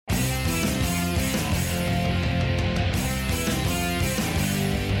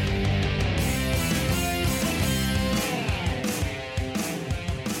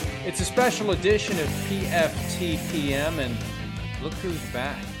special edition of PFTPM, and look who's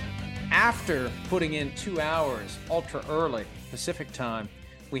back. After putting in 2 hours, ultra early, Pacific time,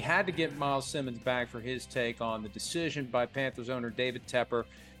 we had to get Myles Simmons back for his take on the decision by Panthers owner David Tepper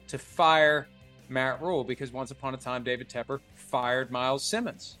to fire Matt Rhule, because once upon a time, David Tepper fired Myles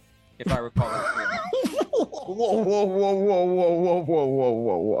Simmons, if I recall that. Whoa.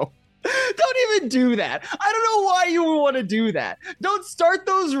 Don't even do that. I don't know why you would want to do that. Don't start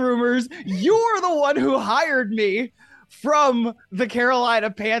those rumors. You're the one who hired me from the Carolina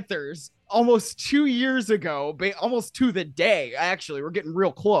Panthers almost 2 years ago, almost to the day. Actually, we're getting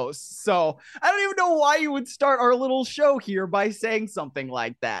real close. So I don't even know why you would start our little show here by saying something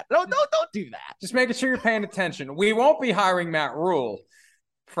like that. Don't do that. Just making sure you're paying attention. We won't be hiring Matt Rhule,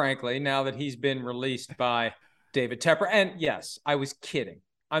 frankly, now that he's been released by David Tepper. And yes, I was kidding.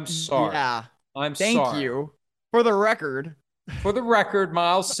 I'm sorry. Yeah. I'm sorry. Thank you. For the record,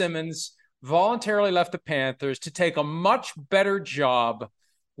 Myles Simmons voluntarily left the Panthers to take a much better job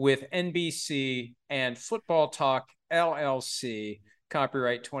with NBC and Football Talk LLC,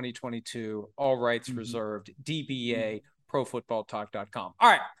 copyright 2022, all rights reserved, DBA, profootballtalk.com. All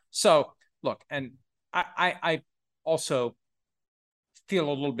right. So look, and I also feel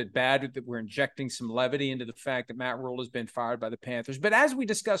a little bit bad that we're injecting some levity into the fact that Matt Rhule has been fired by the Panthers. But as we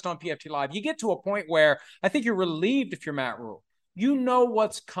discussed on PFT Live, you get to a point where I think you're relieved if you're Matt Rhule. You know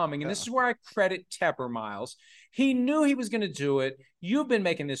what's coming. And this is where I credit Tepper, Myles. He knew he was going to do it. You've been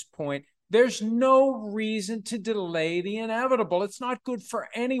making this point. There's no reason to delay the inevitable. It's not good for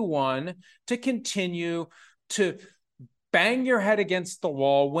anyone to continue to bang your head against the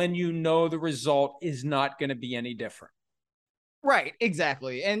wall when you know the result is not going to be any different. Right,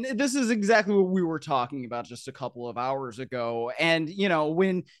 exactly. And this is exactly what we were talking about just a couple of hours ago. And, you know,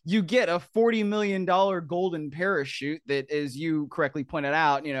 when you get a $40 million golden parachute that, as you correctly pointed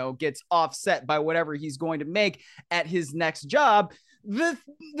out, you know, gets offset by whatever he's going to make at his next job, I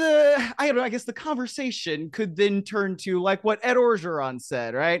guess the conversation could then turn to like what Ed Orgeron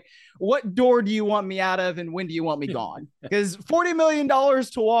said, right? What door do you want me out of and when do you want me gone? Because $40 million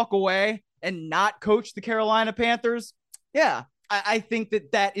to walk away and not coach the Carolina Panthers, yeah, I think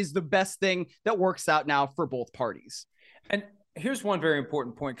that is the best thing that works out now for both parties. And here's one very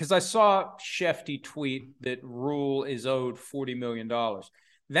important point, because I saw Shefty tweet that Rhule is owed $40 million.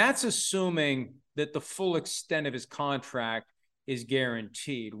 That's assuming that the full extent of his contract is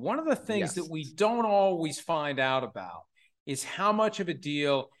guaranteed. One of the things that we don't always find out about is how much of a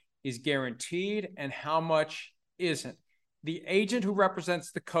deal is guaranteed and how much isn't. The agent who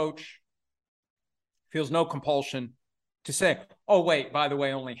represents the coach feels no compulsion to say, oh, wait, by the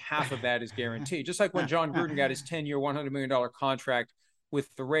way, only half of that is guaranteed. Just like when John Gruden got his 10-year, $100 million contract with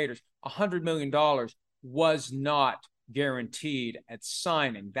the Raiders, $100 million was not guaranteed at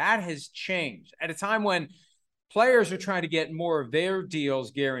signing. That has changed. At a time when players are trying to get more of their deals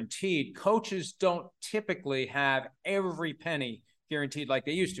guaranteed, coaches don't typically have every penny guaranteed like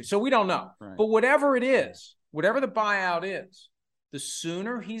they used to. So we don't know. Right. But whatever it is, whatever the buyout is, the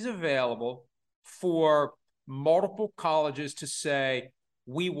sooner he's available for multiple colleges to say,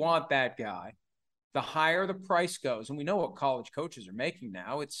 we want that guy, the higher the price goes. And we know what college coaches are making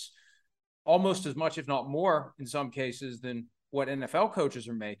now. It's almost as much, if not more, in some cases, than what NFL coaches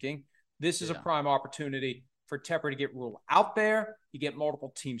are making. This is a prime opportunity for Tepper to get Rhule out there. You get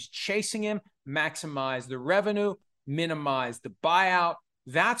multiple teams chasing him, maximize the revenue, minimize the buyout.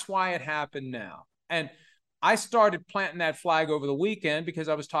 That's why it happened now. And I started planting that flag over the weekend because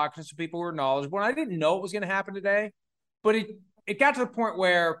I was talking to some people who were knowledgeable, and I didn't know it was going to happen today, but it got to the point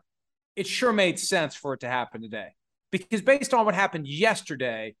where it sure made sense for it to happen today, because based on what happened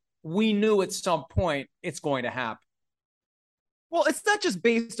yesterday, we knew at some point it's going to happen. Well, it's not just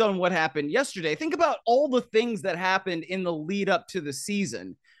based on what happened yesterday. Think about all the things that happened in the lead up to the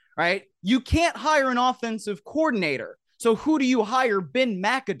season, right? You can't hire an offensive coordinator. So who do you hire? Ben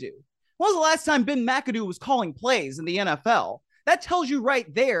McAdoo. When was the last time Ben McAdoo was calling plays in the NFL? That tells you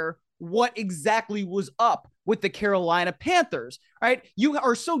right there what exactly was up with the Carolina Panthers, right? You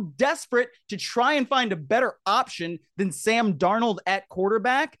are so desperate to try and find a better option than Sam Darnold at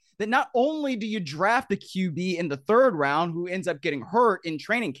quarterback that not only do you draft a QB in the third round who ends up getting hurt in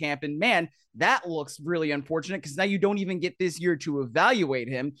training camp, and man, that looks really unfortunate because now you don't even get this year to evaluate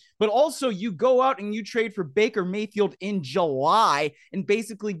him, but also you go out and you trade for Baker Mayfield in July and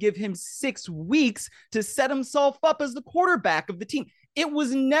basically give him 6 weeks to set himself up as the quarterback of the team. It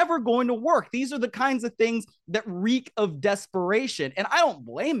was never going to work. These are the kinds of things that reek of desperation. And I don't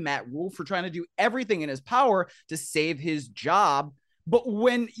blame Matt Rhule for trying to do everything in his power to save his job. But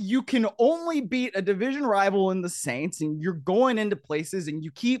when you can only beat a division rival in the Saints and you're going into places and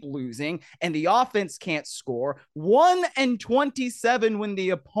you keep losing and the offense can't score, 1-27 when the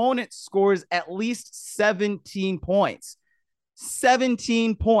opponent scores at least 17 points.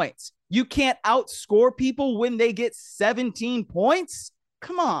 17 points. You can't outscore people when they get 17 points?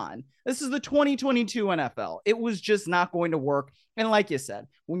 Come on. This is the 2022 NFL. It was just not going to work. And like you said,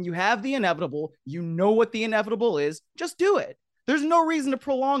 when you have the inevitable, you know what the inevitable is, just do it. There's no reason to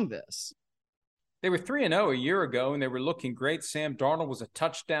prolong this. They were 3-0 a year ago, and they were looking great. Sam Darnold was a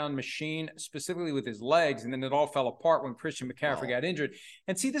touchdown machine, specifically with his legs, and then it all fell apart when Christian McCaffrey got injured.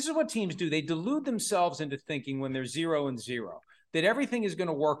 And see, this is what teams do. They delude themselves into thinking when they're 0-0 that everything is going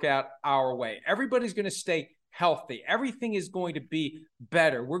to work out our way. Everybody's going to stay healthy. Everything is going to be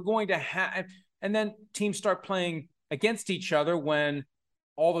better. We're going to have – and then teams start playing against each other when –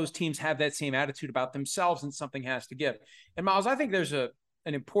 all those teams have that same attitude about themselves and something has to give. And Miles, I think there's an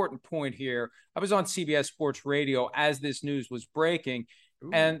important point here. I was on CBS Sports Radio as this news was breaking,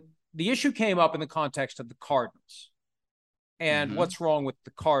 and the issue came up in the context of the Cardinals and what's wrong with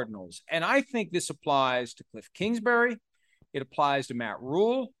the Cardinals. And I think this applies to Cliff Kingsbury. It applies to Matt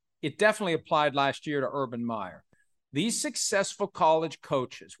Rule. It definitely applied last year to Urban Meyer. These successful college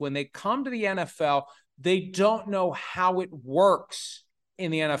coaches, when they come to the NFL, they don't know how it works in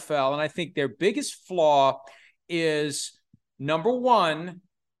the NFL. And I think their biggest flaw is, number one,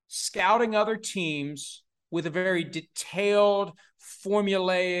 scouting other teams with a very detailed,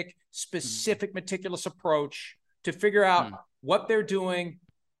 formulaic, specific, meticulous approach to figure out what they're doing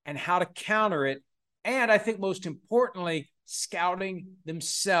and how to counter it. And I think most importantly, scouting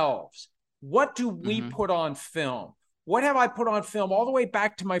themselves. What do we put on film? What have I put on film all the way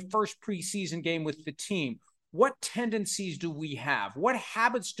back to my first preseason game with the team? What tendencies do we have? What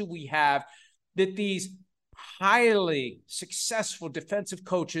habits do we have that these highly successful defensive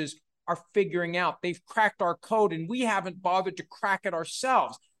coaches are figuring out? They've cracked our code and we haven't bothered to crack it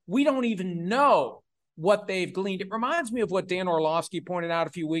ourselves. We don't even know what they've gleaned. It reminds me of what Dan Orlovsky pointed out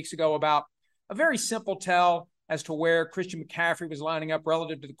a few weeks ago about a very simple tell as to where Christian McCaffrey was lining up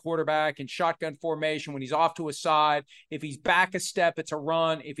relative to the quarterback in shotgun formation when he's off to a side. If he's back a step, it's a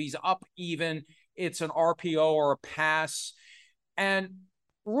run. If he's up even, it's an RPO or a pass. And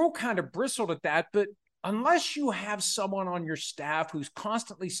Rule kind of bristled at that, but unless you have someone on your staff who's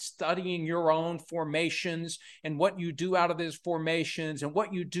constantly studying your own formations and what you do out of those formations and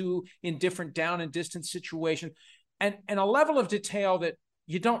what you do in different down and distance situations, and a level of detail that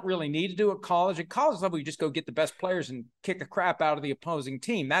you don't really need to do at college. At college level, you just go get the best players and kick the crap out of the opposing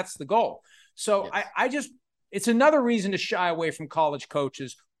team. That's the goal. So yes. It's another reason to shy away from college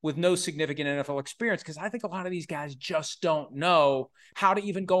coaches with no significant NFL experience, because I think a lot of these guys just don't know how to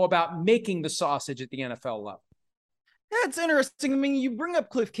even go about making the sausage at the NFL level. Yeah, it's interesting. I mean, you bring up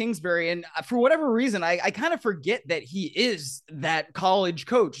Cliff Kingsbury, and for whatever reason, I kind of forget that he is that college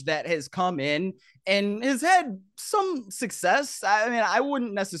coach that has come in and has had some success. I mean, I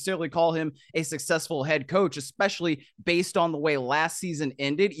wouldn't necessarily call him a successful head coach, especially based on the way last season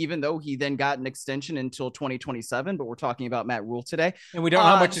ended, even though he then got an extension until 2027. But we're talking about Matt Rule today. And we don't know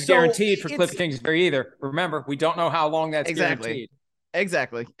how much is guaranteed for Cliff Kingsbury either. Remember, we don't know how long that's guaranteed.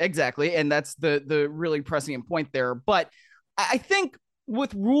 Exactly. And that's the really pressing point there. But I think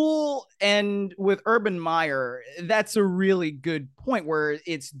with Rule and with Urban Meyer, that's a really good point where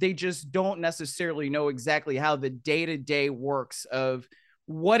they just don't necessarily know exactly how the day-to-day works of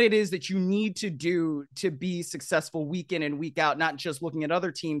what it is that you need to do to be successful week in and week out, not just looking at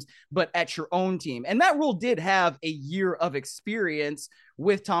other teams, but at your own team. And that Rule did have a year of experience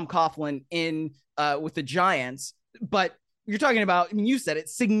with Tom Coughlin with the Giants, but you're talking about, I mean, you said it,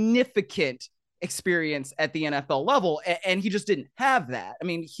 significant experience at the NFL level, and he just didn't have that. I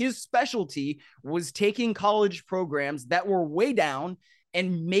mean, his specialty was taking college programs that were way down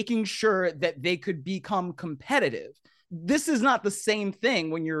and making sure that they could become competitive. This is not the same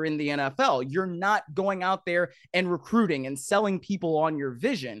thing when you're in the NFL. You're not going out there and recruiting and selling people on your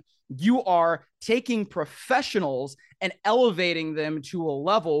vision. You are taking professionals and elevating them to a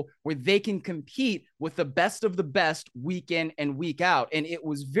level where they can compete with the best of the best week in and week out. And it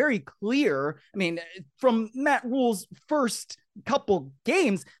was very clear, I mean, from Matt Rule's first couple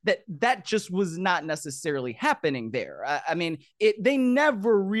games, that just was not necessarily happening there. I mean, they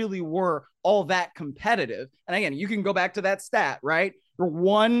never really were all that competitive. And again, you can go back to that stat, right? You're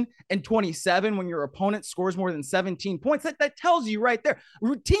 1-27 when your opponent scores more than 17 points. That tells you right there.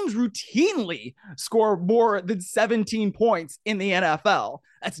 Teams routinely score more than 17 points in the NFL.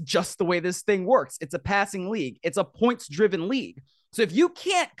 That's just the way this thing works. It's a passing league. It's a points-driven league. So if you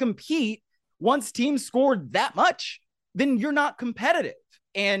can't compete once teams scored that much, then you're not competitive.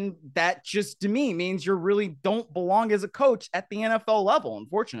 And that just to me means you really don't belong as a coach at the NFL level,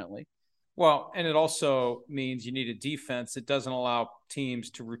 unfortunately. Well, and it also means you need a defense that doesn't allow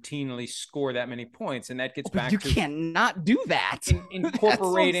teams to routinely score that many points. And that gets back you to cannot do that.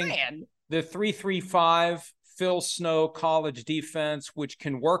 Incorporating the 3-3-5 Phil Snow college defense, which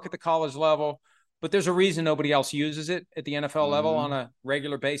can work at the college level, but there's a reason nobody else uses it at the NFL level on a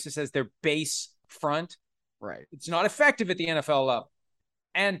regular basis as their base front. Right. It's not effective at the NFL level.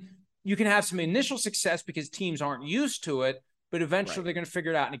 And you can have some initial success because teams aren't used to it, but eventually they're going to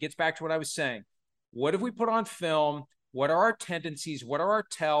figure it out. And it gets back to what I was saying. What have we put on film? What are our tendencies? What are our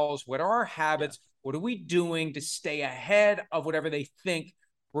tells? What are our habits? Yeah. What are we doing to stay ahead of whatever they think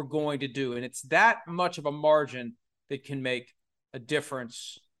we're going to do? And it's that much of a margin that can make a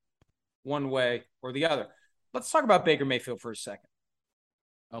difference one way or the other. Let's talk about Baker Mayfield for a second.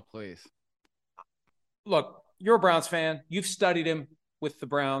 Oh, please. Look, you're a Browns fan. You've studied him with the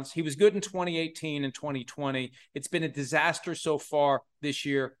Browns. He was good in 2018 and 2020. It's been a disaster so far this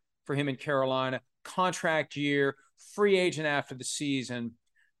year for him in Carolina. Contract year, free agent after the season.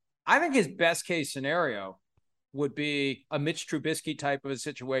 I think his best case scenario would be a Mitch Trubisky type of a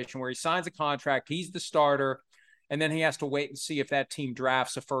situation where he signs a contract, he's the starter, and then he has to wait and see if that team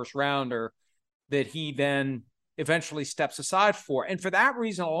drafts a first rounder that he then eventually steps aside for. And for that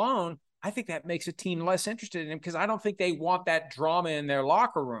reason alone, I think that makes a team less interested in him because I don't think they want that drama in their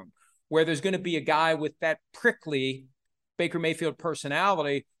locker room where there's going to be a guy with that prickly Baker Mayfield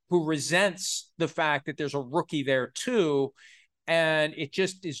personality who resents the fact that there's a rookie there too. And it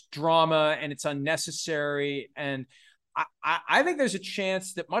just is drama and it's unnecessary. And I think there's a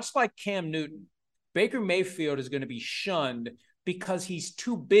chance that much like Cam Newton, Baker Mayfield is going to be shunned because he's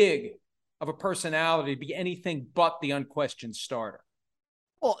too big of a personality to be anything but the unquestioned starter.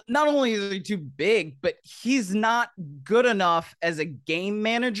 Well, not only is he too big, but he's not good enough as a game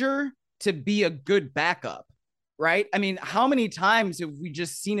manager to be a good backup, right? I mean, how many times have we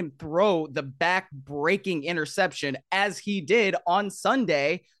just seen him throw the back-breaking interception as he did on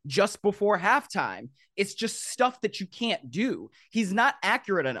Sunday just before halftime? It's just stuff that you can't do. He's not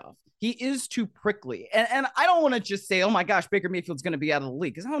accurate enough. He is too prickly. And I don't want to just say, oh my gosh, Baker Mayfield's going to be out of the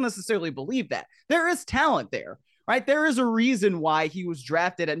league, because I don't necessarily believe that. There is talent there. Right? There is a reason why he was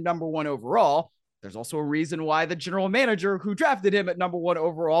drafted at number 1 overall. There's also a reason why the general manager who drafted him at number 1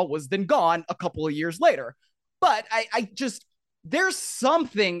 overall was then gone a couple of years later. But I just, there's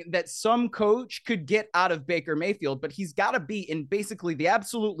something that some coach could get out of Baker Mayfield, but he's got to be in basically the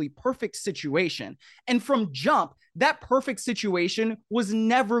absolutely perfect situation. And from jump, that perfect situation was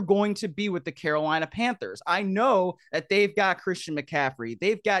never going to be with the Carolina Panthers. I know that they've got Christian McCaffrey,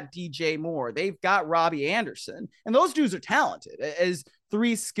 they've got DJ Moore, they've got Robbie Anderson, and those dudes are talented as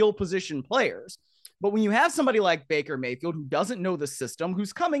 3 skill position players. But when you have somebody like Baker Mayfield who doesn't know the system,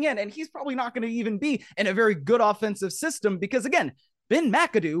 who's coming in, and he's probably not going to even be in a very good offensive system because, again, Ben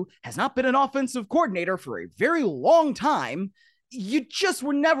McAdoo has not been an offensive coordinator for a very long time. You just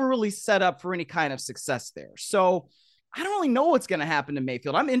were never really set up for any kind of success there. So I don't really know what's going to happen to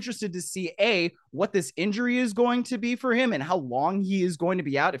Mayfield. I'm interested to see, A, what this injury is going to be for him and how long he is going to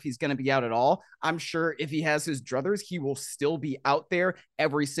be out, if he's going to be out at all. I'm sure if he has his druthers, he will still be out there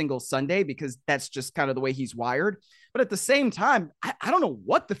every single Sunday because that's just kind of the way he's wired. But at the same time, I don't know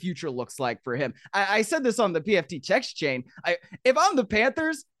what the future looks like for him. I said this on the PFT text chain. If I'm the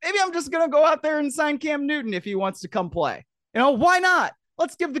Panthers, maybe I'm just going to go out there and sign Cam Newton if he wants to come play. You know, why not?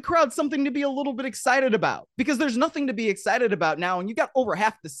 Let's give the crowd something to be a little bit excited about, because there's nothing to be excited about now. And you got over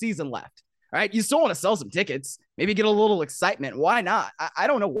half the season left. All right. You still want to sell some tickets, maybe get a little excitement. Why not? I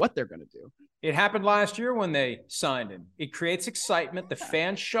don't know what they're going to do. It happened last year when they signed him. It creates excitement. The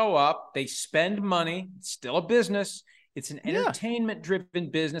fans show up, they spend money. It's still a business. It's an entertainment driven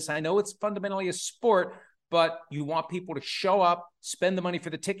business. I know it's fundamentally a sport, but you want people to show up, spend the money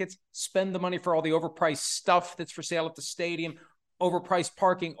for the tickets, spend the money for all the overpriced stuff that's for sale at the stadium, overpriced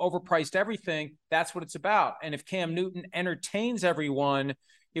parking, overpriced everything. That's what it's about. And if Cam Newton entertains everyone,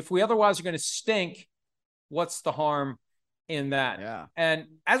 if we otherwise are going to stink, what's the harm in that? Yeah. And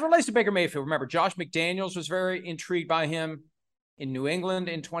as it relates to Baker Mayfield, remember, Josh McDaniels was very intrigued by him in New England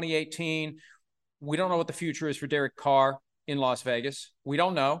in 2018. We don't know what the future is for Derek Carr in Las Vegas. We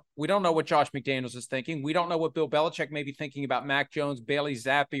don't know. We don't know what Josh McDaniels is thinking. We don't know what Bill Belichick may be thinking about Mac Jones, Bailey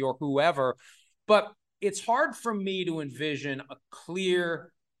Zappi, or whoever. But it's hard for me to envision a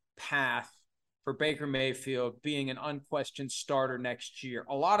clear path for Baker Mayfield being an unquestioned starter next year.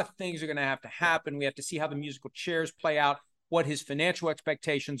 A lot of things are going to have to happen. We have to see how the musical chairs play out, what his financial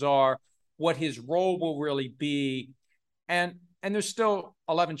expectations are, what his role will really be. And there's still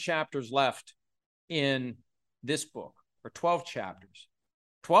 11 chapters left in this book. or 12 chapters.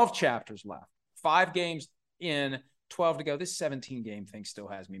 12 chapters left. 5 games in, 12 to go. This 17-game thing still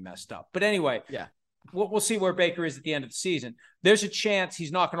has me messed up. But anyway, yeah, we'll see where Baker is at the end of the season. There's a chance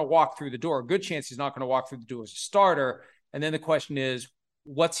he's not going to walk through the door. A good chance he's not going to walk through the door as a starter. And then the question is,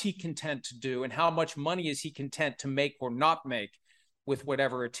 what's he content to do, and how much money is he content to make or not make with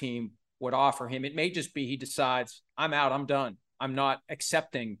whatever a team would offer him? It may just be he decides, I'm out, I'm done. I'm not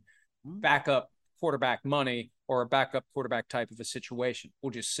accepting backup quarterback money or a backup quarterback type of a situation.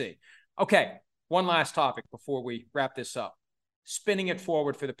 We'll just see. Okay, one last topic before we wrap this up. Spinning it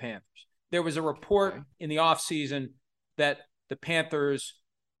forward for the Panthers. There was a report in the offseason that the Panthers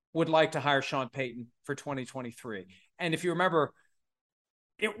would like to hire Sean Payton for 2023. And if you remember,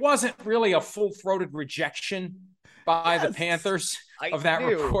 it wasn't really a full-throated rejection by the Panthers of that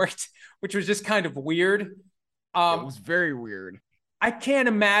report, which was just kind of weird. It was very weird. I can't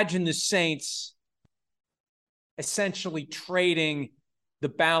imagine the Saints essentially trading the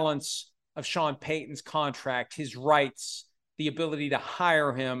balance of Sean Payton's contract, his rights, the ability to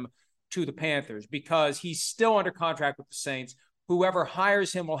hire him to the Panthers, because he's still under contract with the Saints. Whoever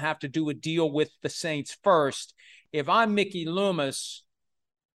hires him will have to do a deal with the Saints first. If I'm Mickey Loomis,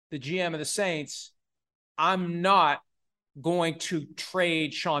 the GM of the Saints, I'm not going to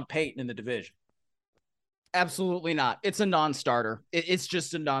trade Sean Payton in the division. Absolutely not. It's a non-starter. It's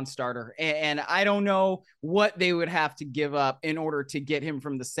just a non-starter. And I don't know what they would have to give up in order to get him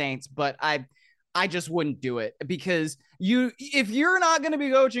from the Saints, but I just wouldn't do it, because if you're not going to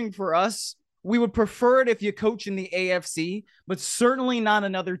be coaching for us, we would prefer it if you coach in the AFC, but certainly not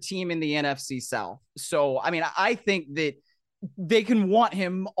another team in the NFC South. So, I mean, I think that they can want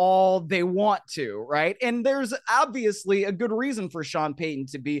him all they want to, right? And there's obviously a good reason for Sean Payton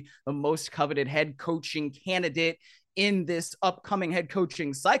to be the most coveted head coaching candidate in this upcoming head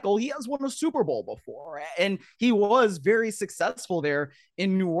coaching cycle. He has won a Super Bowl before, and he was very successful there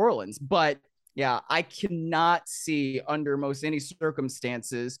in New Orleans. But yeah, I cannot see under most any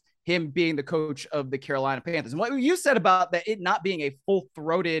circumstances him being the coach of the Carolina Panthers. And what you said about that, it not being a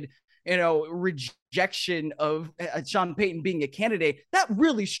full-throated, rejection of Sean Payton being a candidate, that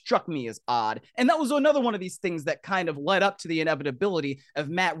really struck me as odd. And that was another one of these things that kind of led up to the inevitability of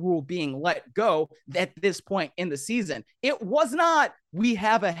Matt Rhule being let go at this point in the season. It was not, we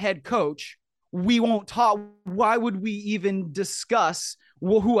have a head coach, we won't talk. Why would we even discuss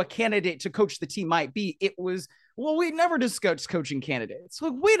who a candidate to coach the team might be? It was, well, we never discussed coaching candidates.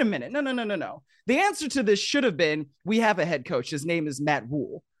 Like, wait a minute. No. The answer to this should have been, we have a head coach. His name is Matt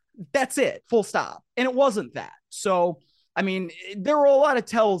Rhule. That's it, full stop. And it wasn't that. So, I mean, there were a lot of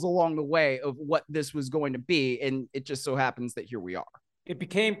tells along the way of what this was going to be. And it just so happens that here we are. It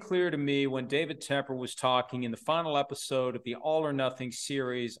became clear to me when David Tepper was talking in the final episode of the All or Nothing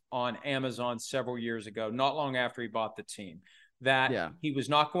series on Amazon several years ago, not long after he bought the team, that he was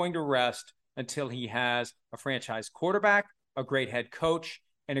not going to rest until he has a franchise quarterback, a great head coach,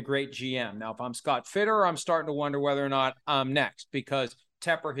 and a great GM. Now, if I'm Scott Fitter, I'm starting to wonder whether or not I'm next, because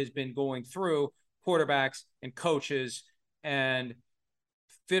Tepper has been going through quarterbacks and coaches, and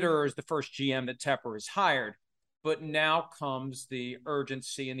Fitter is the first GM that Tepper has hired. But now comes the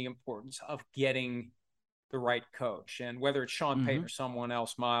urgency and the importance of getting the right coach. And whether it's Sean Payton or someone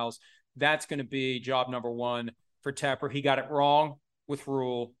else, Miles, that's going to be job number one for Tepper. He got it wrong with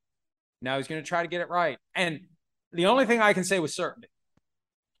Rhule. Now he's going to try to get it right. And the only thing I can say with certainty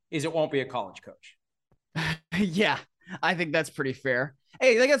is it won't be a college coach. Yeah, I think that's pretty fair.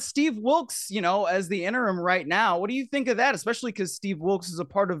 Hey, they got Steve Wilks, as the interim right now. What do you think of that? Especially because Steve Wilks is a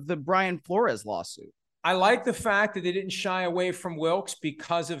part of the Brian Flores lawsuit. I like the fact that they didn't shy away from Wilks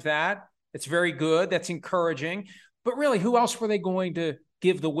because of that. It's very good. That's encouraging. But really, who else were they going to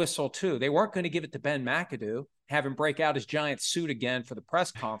give the whistle to? They weren't going to give it to Ben McAdoo, have him break out his giant suit again for the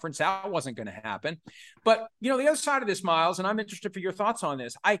press conference. That wasn't going to happen. But, the other side of this, Miles, and I'm interested for your thoughts on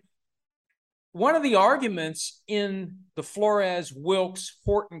this. One of the arguments in the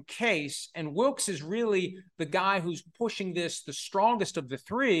Flores-Wilks-Horton case, and Wilks is really the guy who's pushing this the strongest of the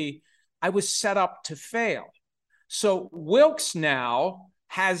three, I was set up to fail. So Wilks now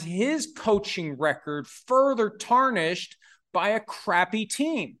has his coaching record further tarnished by a crappy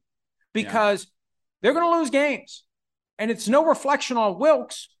team because they're going to lose games. And it's no reflection on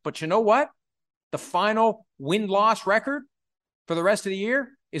Wilks, but you know what? The final win-loss record for the rest of the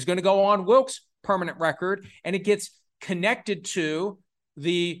year is going to go on Wilks' permanent record, and it gets connected to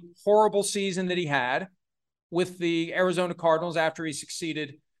the horrible season that he had with the Arizona Cardinals after he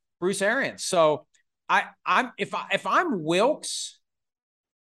succeeded Bruce Arians. So if I'm Wilks,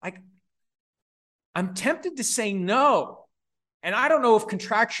 I'm tempted to say no. And I don't know if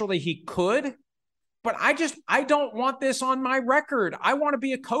contractually he could, but I don't want this on my record. I want to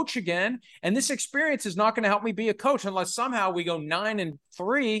be a coach again. And this experience is not going to help me be a coach unless somehow we go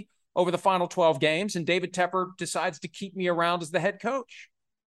 9-3 over the final 12 games and David Tepper decides to keep me around as the head coach.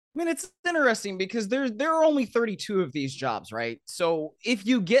 I mean, it's interesting because there are only 32 of these jobs, right? So if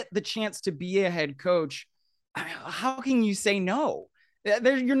you get the chance to be a head coach, how can you say no?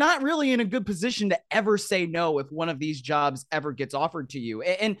 You're not really in a good position to ever say no if one of these jobs ever gets offered to you.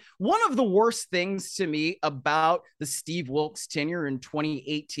 And one of the worst things to me about the Steve Wilks tenure in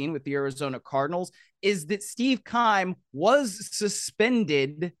 2018 with the Arizona Cardinals is that Steve Keim was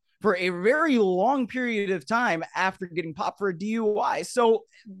suspended for a very long period of time after getting popped for a DUI. So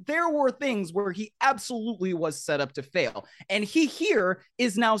there were things where he absolutely was set up to fail. And he here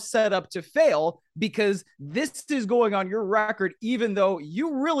is now set up to fail because this is going on your record, even though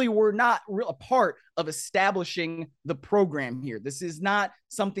you really were not a part of establishing the program here. This is not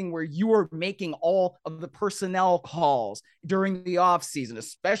something where you are making all of the personnel calls during the offseason,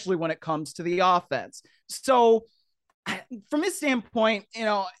 especially when it comes to the offense. So from his standpoint,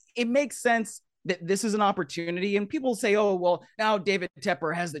 it makes sense that this is an opportunity. And people say, oh, well, now David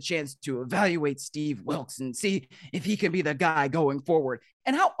Tepper has the chance to evaluate Steve Wilks and see if he can be the guy going forward.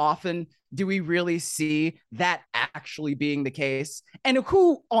 And how often do we really see that actually being the case? And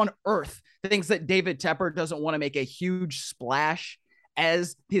who on earth thinks that David Tepper doesn't want to make a huge splash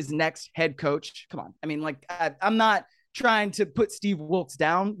as his next head coach? Come on. I mean, I'm not trying to put Steve Wilks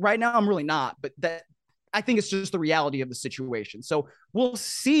down right now. I'm really not, but I think it's just the reality of the situation. So we'll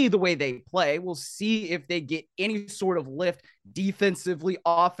see the way they play. We'll see if they get any sort of lift defensively,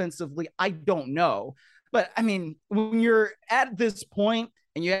 offensively. I don't know. But I mean, when you're at this point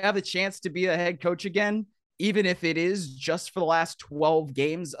and you have the chance to be a head coach again, even if it is just for the last 12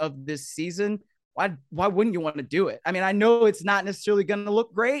 games of this season, why wouldn't you want to do it? I mean, I know it's not necessarily going to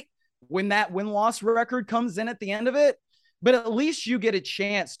look great when that win-loss record comes in at the end of it, but at least you get a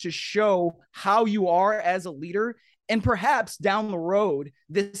chance to show how you are as a leader. And perhaps down the road,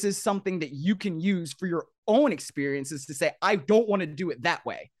 this is something that you can use for your own experiences to say, I don't want to do it that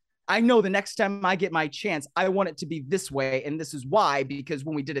way. I know the next time I get my chance, I want it to be this way. And this is why, because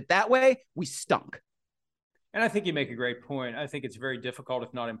when we did it that way, we stunk. And I think you make a great point. I think it's very difficult,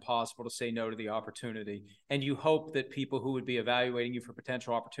 if not impossible, to say no to the opportunity. And you hope that people who would be evaluating you for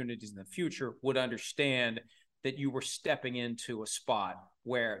potential opportunities in the future would understand that you were stepping into a spot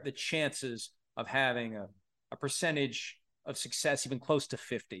where the chances of having a percentage of success even close to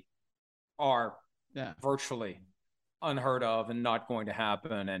 50 are virtually unheard of and not going to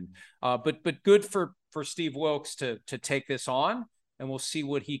happen. And but good for Steve Wilks to take this on, and we'll see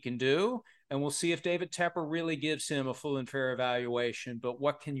what he can do, and we'll see if David Tepper really gives him a full and fair evaluation. But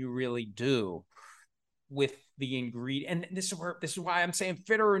what can you really do with the ingredient? And this is why I'm saying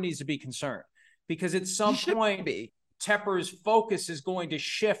Fitterer needs to be concerned. Because at some point, Tepper's focus is going to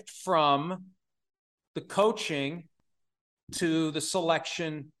shift from the coaching to the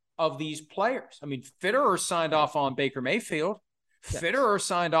selection of these players. I mean, Fitterer signed off on Baker Mayfield. Yes. Fitterer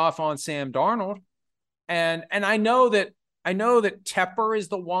signed off on Sam Darnold. And I know that Tepper is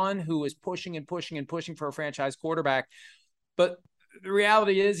the one who is pushing and pushing and pushing for a franchise quarterback. But the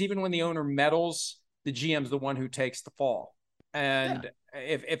reality is, even when the owner meddles, the GM's the one who takes the fall. And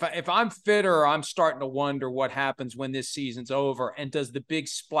if I'm Fitterer, I'm starting to wonder what happens when this season's over. And does the big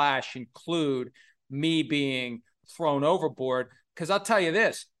splash include me being thrown overboard? Because I'll tell you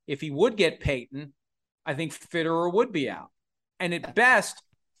this, if he would get Peyton, I think Fitterer would be out. And at best,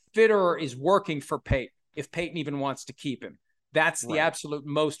 Fitterer is working for Peyton, if Peyton even wants to keep him. That's the absolute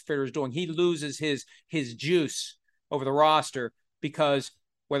most Fitterer's doing. He loses his juice over the roster because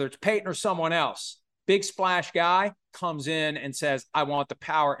whether it's Peyton or someone else, big splash guy comes in and says, I want the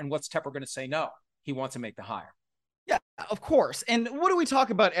power. And what's Tepper going to say? No, he wants to make the hire. Yeah, of course. And what do we talk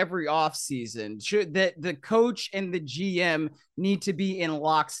about every offseason? Should that the coach and the GM need to be in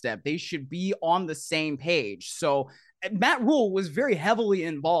lockstep? They should be on the same page. So Matt Rule was very heavily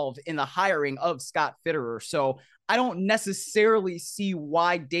involved in the hiring of Scott Fitterer. So I don't necessarily see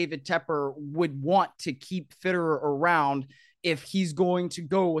why David Tepper would want to keep Fitterer around if he's going to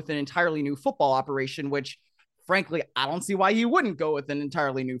go with an entirely new football operation, which frankly, I don't see why he wouldn't go with an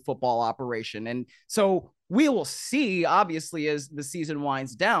entirely new football operation. And so we will see, obviously, as the season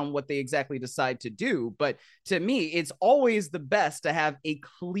winds down, what they exactly decide to do. But to me, it's always the best to have a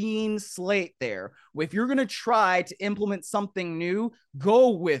clean slate there. If you're going to try to implement something new, go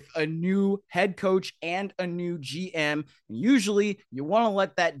with a new head coach and a new GM. Usually you want to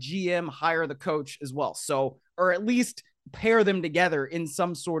let that GM hire the coach as well. So, or at least pair them together in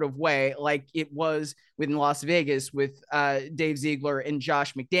some sort of way, like it was in Las Vegas with Dave Ziegler and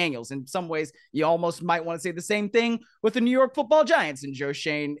Josh McDaniels. In some ways, you almost might want to say the same thing with the New York Football Giants and Joe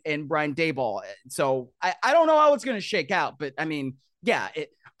Schoen and Brian Daboll. So I don't know how it's going to shake out, but I mean, yeah,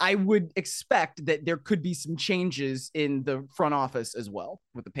 I would expect that there could be some changes in the front office as well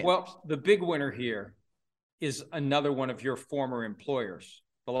with the Panthers. Well, the big winner here is another one of your former employers,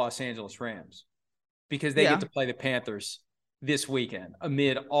 the Los Angeles Rams, because they get to play the Panthers this weekend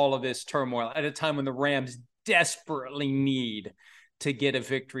amid all of this turmoil at a time when the Rams desperately need to get a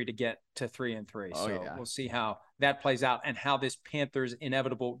victory to get to 3-3. We'll see how that plays out and how this Panthers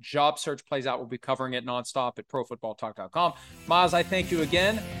inevitable job search plays out. We'll be covering it nonstop at profootballtalk.com. Miles, I thank you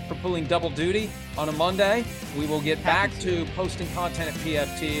again for pulling double duty on a Monday. We will get back to posting content at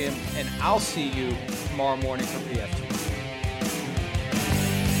PFT, and I'll see you tomorrow morning for PFT.